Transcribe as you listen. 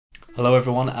Hello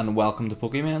everyone and welcome to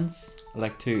Pokemenz. I'd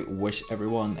like to wish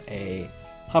everyone a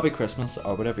happy Christmas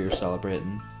or whatever you're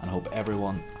celebrating, and hope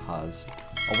everyone has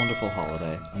a wonderful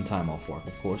holiday and time off work,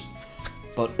 of course.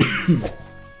 But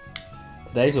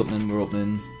today's opening, we're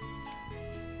opening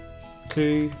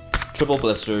 2 triple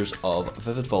blisters of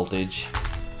Vivid Voltage.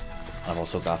 I've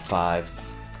also got 5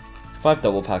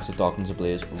 double packs of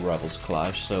Ablaze Rebels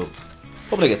Clash, so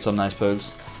hopefully get some nice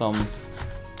pulls,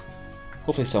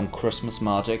 hopefully some Christmas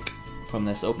magic from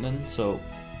this opening, so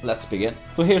let's begin.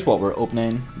 So here's what we're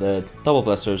opening: the double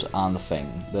blisters and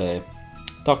the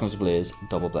Darkness Ablaze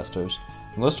double blisters.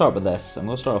 I'm going to start with this. I'm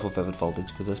going to start off with Vivid Voltage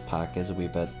because this pack is a wee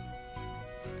bit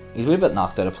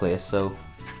knocked out of place. So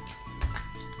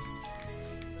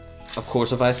of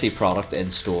course, if I see product in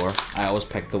store, I always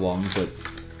pick the ones that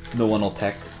no one will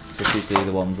pick. So it's usually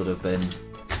the ones that have been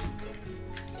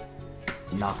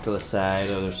knocked to the side,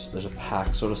 or there's a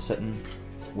pack sort of sitting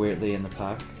weirdly in the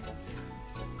pack.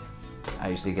 I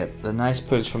usually get the nice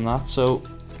pulls from that, so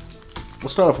we'll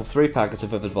start off with 3 packets of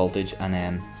Vivid Voltage, and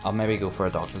then I'll maybe go for a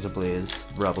Darkness Ablaze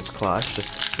Rebels Clash just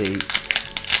to see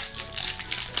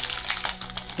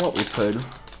what we pull.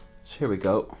 So here we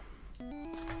go.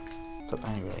 So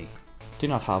I really do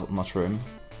not have much room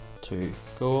to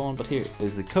go on, but here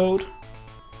is the code.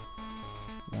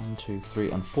 1, 2, 3,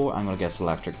 and 4. I'm going to guess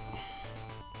electric.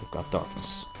 We've got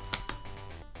Darkness.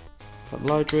 Got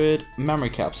Loudred, Memory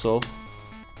Capsule,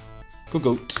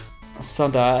 Gogoat,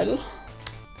 Sandile,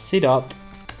 Seedot,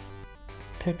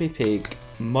 Peppy Pig,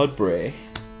 Mudbray,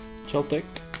 Joltik,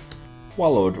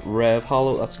 Wallowed, Rev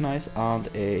Hollow, that's nice, and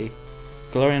a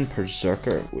Galarian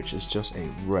Berserker, which is just a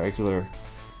regular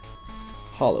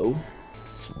hollow.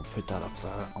 So we'll put that up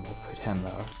there, and we'll put him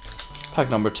there. Pack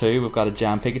number 2, we've got a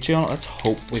Jam Pikachu on it. Let's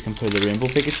hope we can pull the Rainbow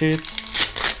Pikachu. It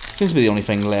seems to be the only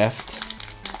thing left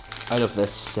out of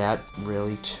this set,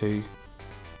 really, to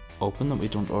open that we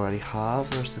don't already have.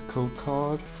 There's the code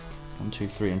card. 1, 2,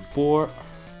 3, and 4.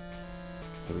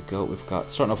 Here we go. We've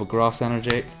got, starting off with Grass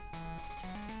Energy.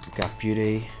 We've got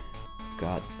Beauty. We've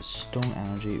got Stone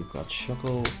Energy. We've got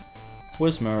Shuckle,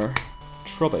 Whismur,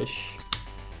 Trubbish,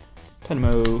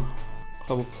 Tenmo,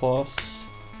 Clubble Plus,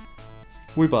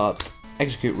 Weebot,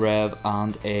 Execute Rev,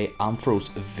 and a Ampharos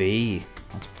V.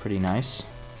 That's pretty nice.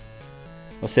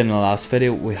 I was saying in the last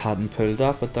video we hadn't pulled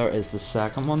that, but there is the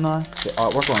second one now. The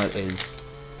artwork on it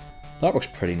that artwork's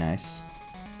pretty nice.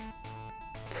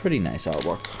 Pretty nice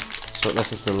artwork. So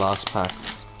this is the last pack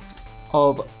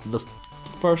of the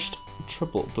first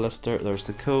triple blister. There's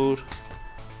the code.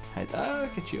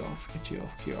 Get you off,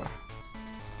 QR.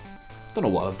 Don't know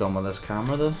what I've done with this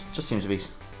camera though. Just seems to be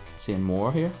seeing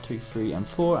more here. 2, 3, and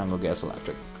 4. I'm gonna guess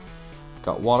electric.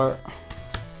 Got Water,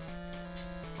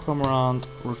 Cramorant,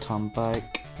 Rotom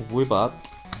Bike, Weebot,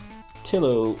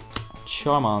 Tillo,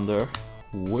 Charmander,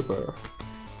 Whipper,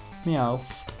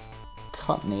 Meowth,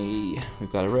 Cottony.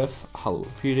 We've got a Riff, Hollow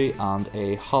Beauty, and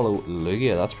a Hollow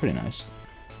Lugia. That's pretty nice.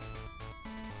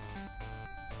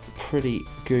 Pretty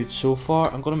good so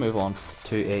far. I'm going to move on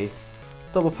to a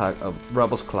double pack of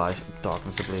Rebels Clash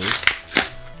Darkness Ablaze.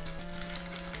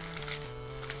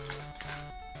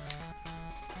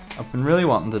 I've been really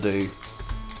wanting to do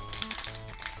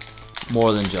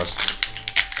more than just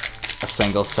a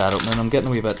single set opening. I'm getting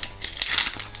a wee bit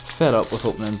fed up with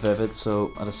opening Vivid,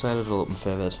 so I decided to open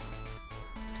Vivid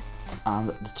and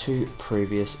the 2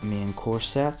 previous main core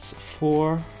sets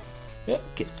for, get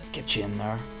you in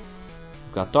there.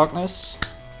 We've got Darkness,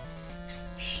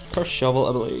 Curse Shovel,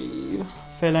 I believe,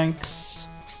 Phalanx,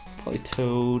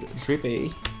 Politoed,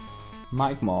 Drippy,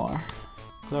 Magmar,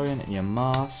 Galarian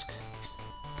Yamask,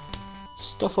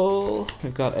 Stuffle.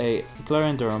 We've got a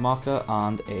Galarian Duramaka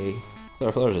and a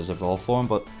Clear is evolved form,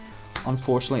 but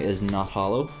unfortunately is not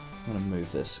hollow. I'm going to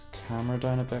move this camera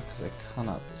down a bit because I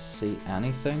cannot see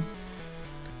anything.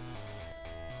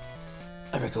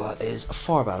 There we go, that is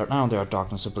far better. Now there are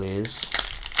Darkness Ablaze.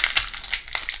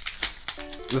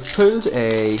 We've pulled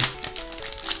a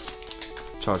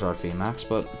Charizard VMAX,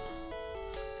 but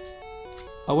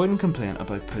I wouldn't complain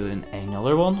about pulling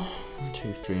another one. 1,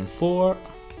 2, 3, and 4.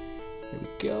 Here we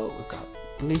go. We've got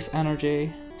Leaf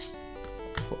Energy,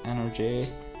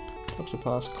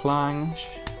 Toxapass, Clang,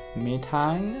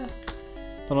 Metang,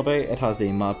 Bunnelby. It has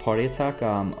the Mad Party attack.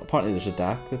 Apparently there's a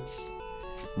deck that's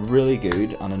really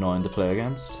good and annoying to play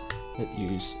against that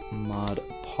use Mad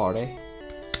Party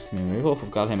to move off.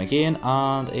 We've got him again,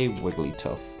 and a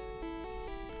Wigglytuff.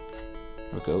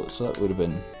 There we go. So that would have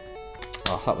been,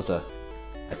 oh, that was a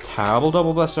terrible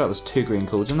double blister. That was 2 green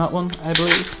codes in that one, I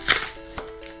believe.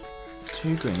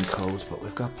 2 green codes, but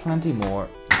we've got plenty more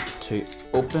to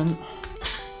open.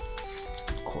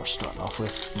 Of course, starting off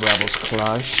with Rebels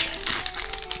Clash.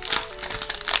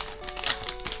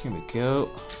 Here we go.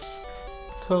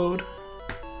 Code.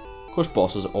 Of course,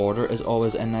 Boss's Order is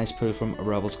always a nice pull from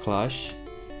Rebels Clash.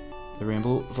 The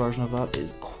rainbow version of that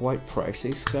is quite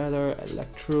pricey. Skylar,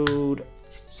 Electrode,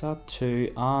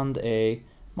 Sat2, and a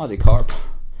Magikarp.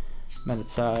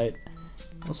 Meditite,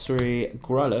 Osiri,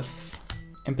 Growlithe,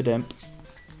 Impidimp,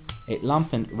 a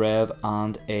Lampent Rev,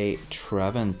 and a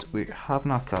Trevant. We have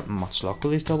not got much luck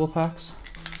with these double packs.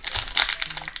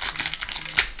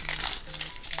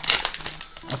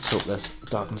 Let's hope this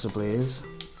Darkness Ablaze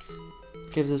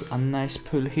gives us a nice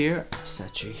pull here.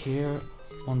 Set you here.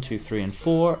 1, 2, 3, and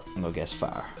 4. I'm gonna guess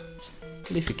fire.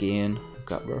 Leaf again. We've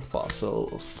got Rare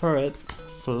Fossil, Ferret,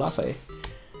 Fluffy,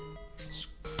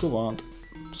 Scoobant,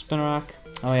 Spinarak.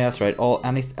 Oh yeah, that's right.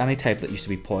 Any type that used to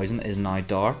be poison is now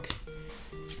dark.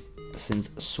 Since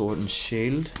Sword and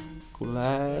Shield,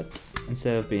 Glad,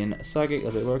 instead of being Psychic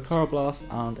as they were, Carablast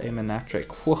and a Manectric.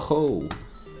 Whoa!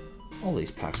 All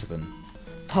these packs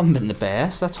haven't been the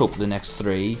best. Let's hope the next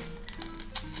 3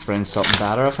 bring something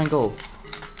better. I think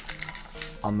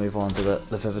I'll move on to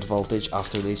the Vivid Voltage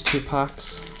after these 2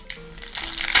 packs.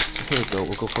 So here we go.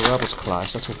 We'll go for Rebels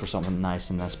Clash. Let's hope for something nice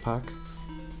in this pack.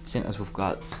 Seeing as we've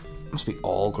got, must be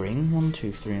all green. 1,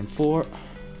 2, 3, and 4.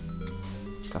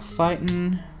 Got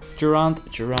Fighting, Durant,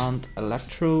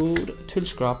 Electrode, Tool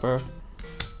Scrapper,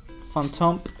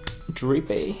 Phantomp,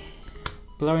 Dreepy,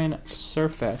 Galarian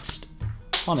Surfetched,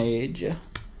 Honage,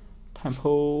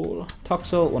 Temple,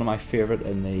 Toxel, one of my favourite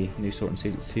in the new Sword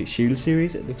and Shield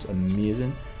series. It looks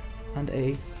amazing. And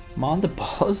a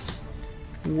Mandibuzz.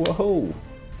 Whoa!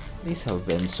 These have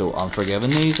been so unforgiving,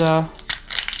 these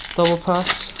double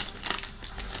packs.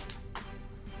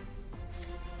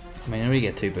 I mean, I only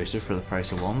get 2 boosters for the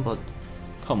price of 1, but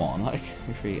come on, like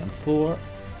 3 and 4.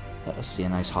 Let us see a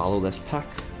nice holo this pack.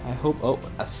 I hope. Oh,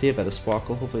 I see a bit of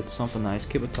sparkle. Hopefully it's something nice.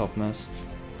 Keep it toughness.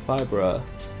 Fibra,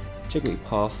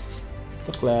 Jigglypuff,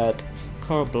 Ducklet,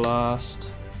 Carablast,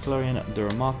 Galarian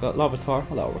Duramaka, Larvitar.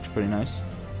 Well, that works pretty nice.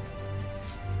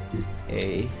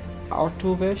 A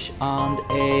Artovish and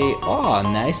a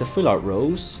nice, a full art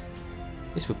Rose.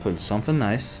 At least we pulled something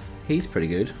nice. He's pretty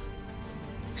good.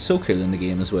 So cool in the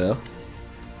game as well.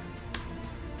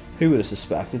 Who would have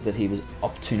suspected that he was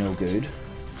up to no good?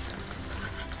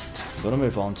 I'm gonna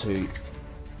move on to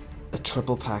the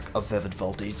triple pack of Vivid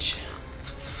Voltage.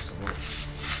 So,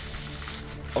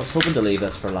 I was hoping to leave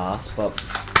this for last, but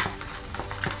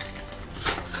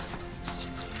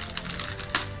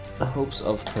the hopes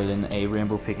of pulling a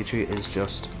Rainbow Pikachu is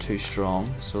just too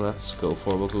strong. So we'll go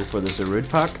for the Zarude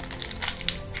pack.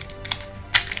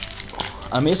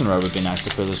 Amazing Rare would be nice to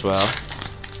pull as well.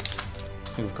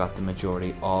 I think we've got the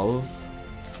majority of. I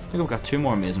think we've got 2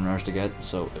 more Amazing Rares to get,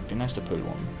 so it'd be nice to pull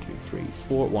 1, 2, 3,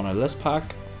 4. 1 out of this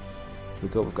pack. Here we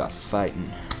go. We've got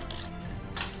Fighting.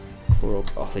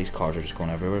 Oh, these cards are just going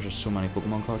everywhere. There's so many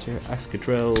Pokemon cards here.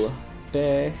 Excadrill,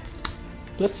 Bay,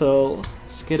 Blitzel,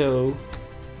 Skiddo,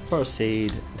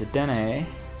 Farseed, Dedenne,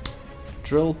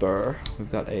 Drillbur.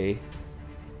 We've got a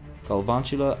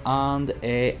Galvantula and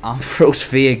a Ampharos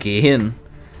V again.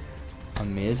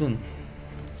 Amazing.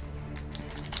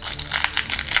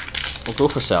 We'll go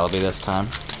for Celebi this time.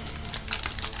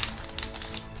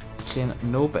 Seeing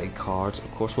no big cards.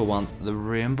 Of course we'll want the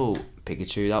Rainbow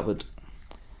Pikachu. I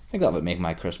think that would make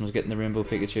my Christmas getting the Rainbow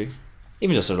Pikachu.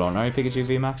 Even just an ordinary Pikachu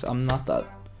VMAX. I'm not that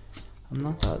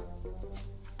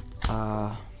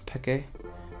picky.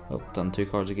 Oh, done 2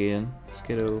 cards again.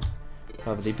 Skiddo.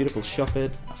 Have the beautiful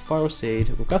Shuppet,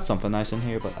 Farseed. We've got something nice in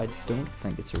here, but I don't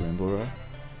think it's a Rainbow Rare.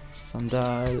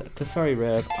 Sandile, Clefairy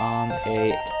Rev, and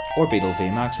a Orbeetle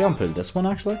VMAX. We haven't pulled this one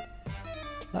actually.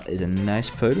 That is a nice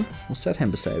pull. We'll set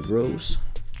him beside Rose.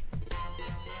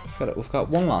 We've got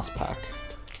 1 last pack.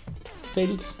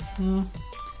 Fields.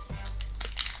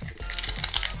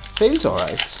 Fields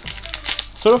alright.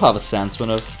 Sort of have a sense when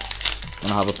I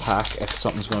have a pack if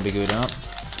something's going to be good in it.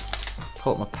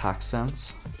 Call it my pack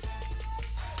sense.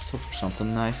 Let's hope for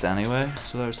something nice anyway.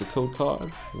 So there's the code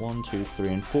card. 1, 2, 3,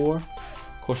 and 4. Of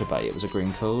course I bet it was a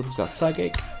green code. We've got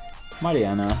Psychic,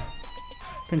 Mariana,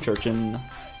 Pincurchin,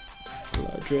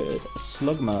 Ladrid,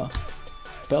 Slugma,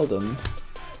 Beldum,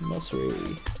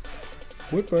 Mussery,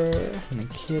 Whipper,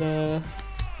 Nikita,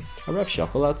 a Rev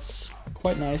Shuckle, that's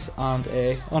quite nice, and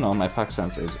a, oh no, my pack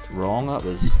sense is wrong, that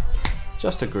was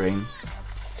just a green.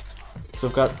 So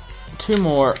we've got 2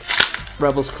 more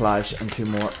Rebels Clash and 2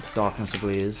 more Darkness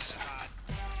Ablaze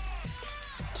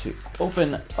to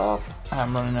open up.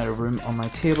 I'm running out of room on my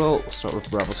table. We'll start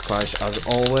with Rebels Clash as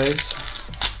always.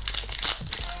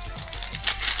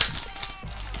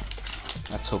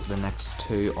 Let's hope the next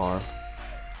 2 are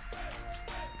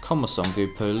come with some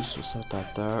good pulls. We'll set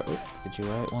that there. Oh, get you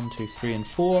right. 1, 2, 3, and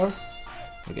 4.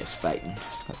 I guess fighting.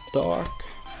 Got Dark,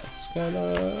 got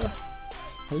Skylar,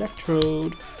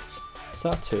 Electrode,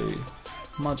 Satu,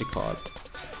 Magikarp,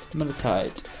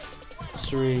 Militite,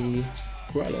 Suri,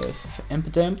 Growlithe,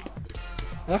 Impidimp,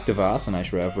 Electivire, a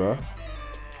nice Rev Rare.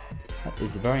 That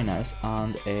is very nice,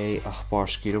 and a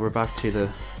Barskita. We're back to the,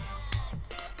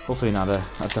 hopefully not a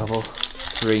double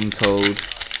green code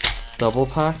double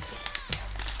pack,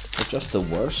 but just the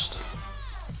worst.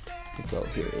 Here we go,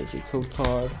 here is a code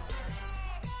card.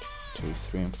 2,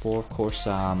 3, and 4. Of course,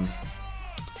 Charizard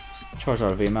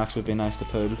VMAX would be nice to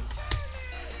pull.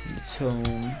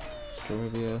 Matone,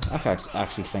 Starivia. I can't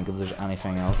actually think if there's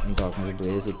anything else in Dark Magic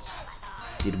Blaze it's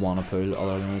you'd want to pull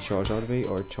other than a Charizard V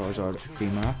or Charizard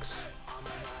VMAX.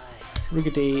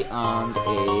 Rookidee and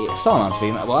a Salamence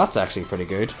VMAX. Well, that's actually pretty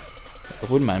good. I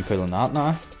wouldn't mind pulling that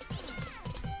now.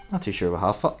 Not too sure about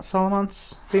how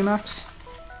Salamence VMAX.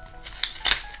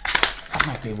 That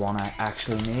might be one I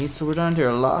actually need. So we're down to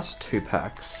our last 2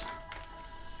 packs.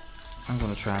 I'm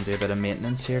going to try and do a bit of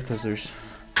maintenance here because there's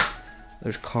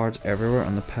cards everywhere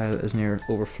and the pile is near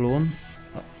overflowing.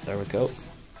 Oh, there we go.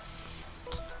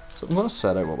 So I'm going to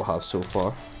set out what we have so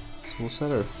far. So we'll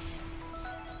set our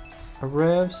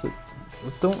revs that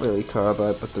we don't really care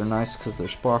about, but they're nice because they're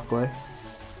sparkly.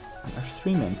 And there's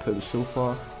 3 main pulls so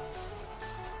far.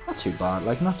 Not too bad,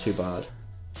 like not too bad.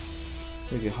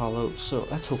 Maybe hollow, so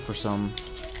let's hope for some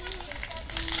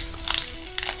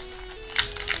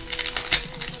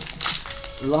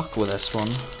luck with this one.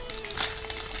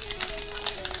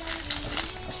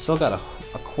 I've still got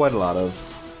quite a lot of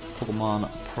Pokemon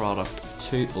product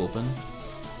to open.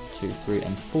 2, 3,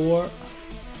 and 4.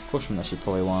 Of course, from this you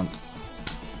probably want,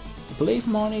 I believe,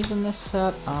 Marnie's in this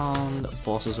set and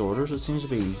Boss's Orders. It seems to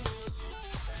be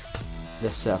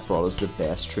this set brought us the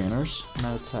best trainers.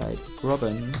 Meditite,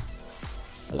 Grubbin,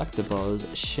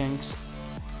 Electabuzz, Shinx,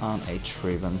 and a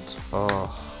Trevenant. Oh,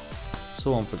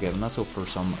 so unforgiving. Let's hope for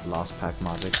some last pack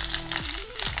magic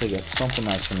to get something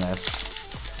nice from this.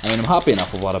 I mean, I'm happy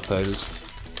enough with what I pulled.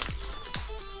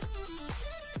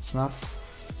 It's not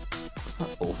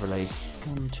overly.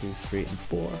 1, 2, 3, and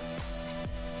 4.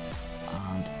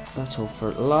 And let's hope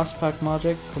for last pack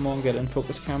magic. Come on, get in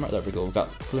focus camera. There we go. We've got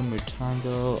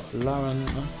Glimmertangle, Laren,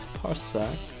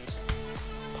 Parsect,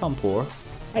 Pampor.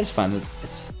 I just find that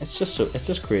it's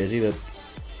just crazy that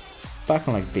back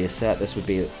on like base set this would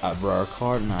be a rare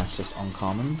card and now it's just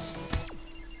uncommons.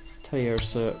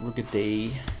 Teddiursa,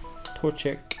 Rookidee,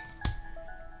 Torchic,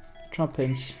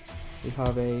 Trumpinch. We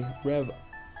have a Rare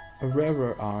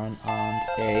Aron and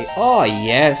a, oh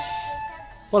yes!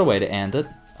 What a way to end it.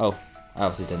 Oh, I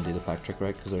obviously didn't do the pack trick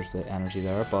right because there's the energy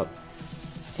there, but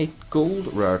a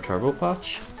gold rare turbo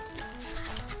patch.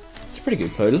 It's a pretty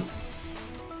good pull.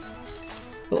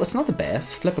 Well, it's not the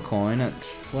best. Flip a coin.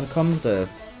 When it comes to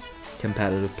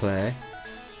competitive play,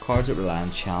 cards that rely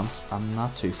on chance, I'm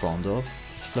not too fond of.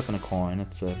 It's flipping a coin.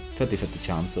 It's a 50-50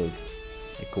 chance of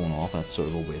it going off, and it's sort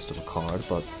of a waste of a card,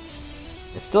 but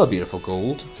it's still a beautiful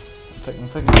gold. I'm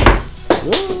picking.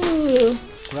 Whoa!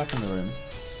 Back in the room.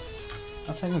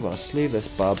 I think I'm going to sleeve this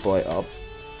bad boy up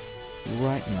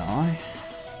right now.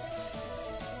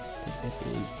 It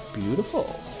is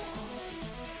beautiful.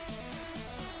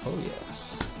 Oh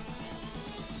yes.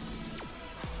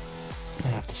 I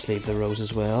have to sleeve the rose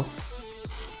as well.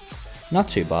 Not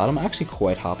too bad. I'm actually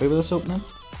quite happy with this opening.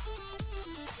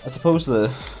 I suppose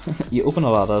you open a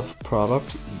lot of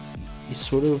product, you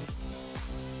sort of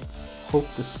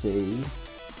hope to see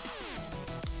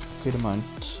a good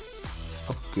amount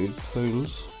of good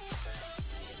pulls.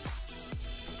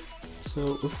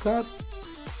 So we've got,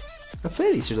 I'd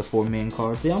say these are the 4 main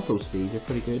cards. The Ampharos V's are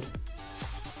pretty good.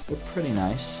 They're pretty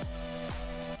nice.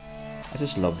 I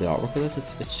just love the artwork of this.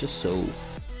 It's just so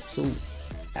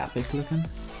epic looking.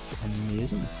 It's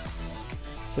amazing.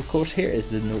 So of course here is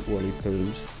the noteworthy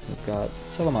pulls. We've got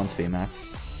Salamence VMAX,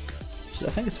 so I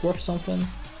think it's worth something.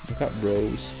 We've got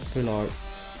Rose, Full Art,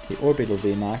 the Orbital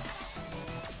VMAX,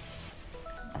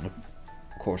 and of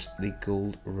course the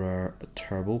gold rare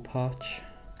turbo patch.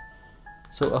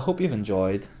 So I hope you've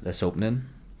enjoyed this opening.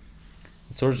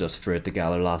 I sort of just threw it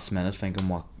together last minute thinking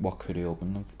what could I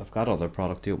open. I've got other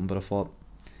product to open, but I thought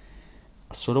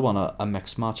I sort of want a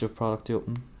mixed match of product to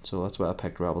open, so that's why I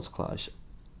picked Rebels Clash,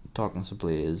 Darkness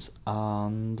Ablaze,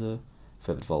 and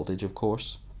Vivid Voltage, of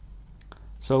course.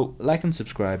 So like and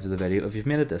subscribe to the video if you've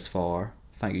made it this far.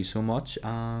 Thank you so much,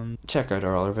 and check out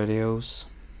our other videos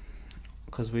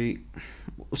because we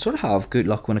sort of have good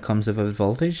luck when it comes to Vivid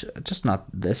Voltage. Just not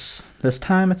this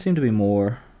time. It seemed to be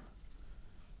more.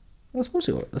 Well,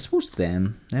 I suppose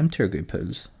them two are good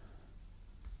pulls.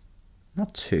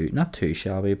 Not too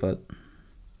shabby, but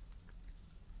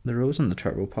The Rose and the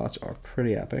Turbo Pots are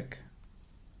pretty epic.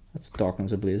 That's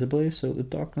Darkness Ablaze, so the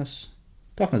Darkness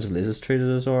Ablaze is treated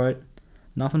as alright.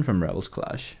 Nothing from Rebels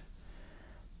Clash.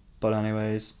 But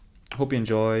anyways, hope you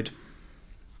enjoyed.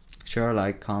 Share,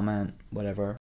 like, comment, whatever.